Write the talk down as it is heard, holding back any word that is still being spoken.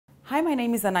Hi, my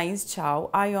name is Annaise Chaul.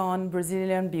 I own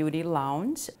Brazilian Beauty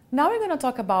Lounge. Now we're going to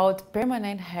talk about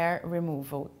permanent hair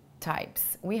removal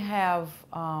types. We have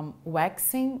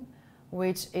waxing,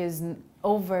 which is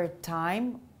over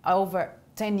time, over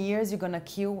 10 years, you're going to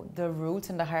kill the roots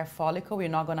and the hair follicle. You're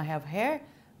not going to have hair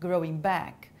growing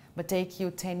back, but take you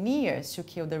 10 years to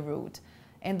kill the root.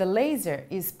 And the laser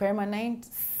is permanent,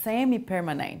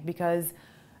 semi-permanent, because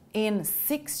in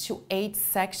 6 to 8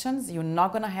 sections, you're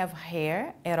not gonna have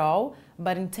hair at all,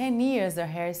 but in 10 years, the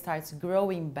hair starts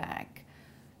growing back.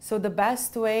 So the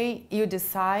best way you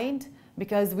decide,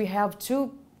 because we have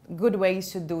two good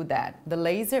ways to do that. The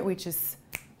laser, which is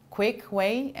quick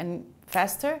way and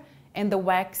faster, and the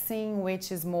waxing, which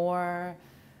is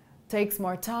takes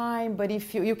more time, but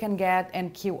if you can get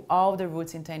and kill all the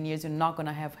roots in 10 years, you're not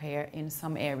gonna have hair in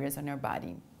some areas on your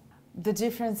body. The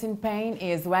difference in pain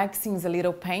is waxing is a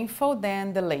little painful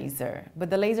than the laser, but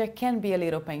the laser can be a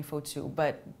little painful too,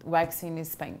 but waxing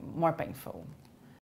is more painful.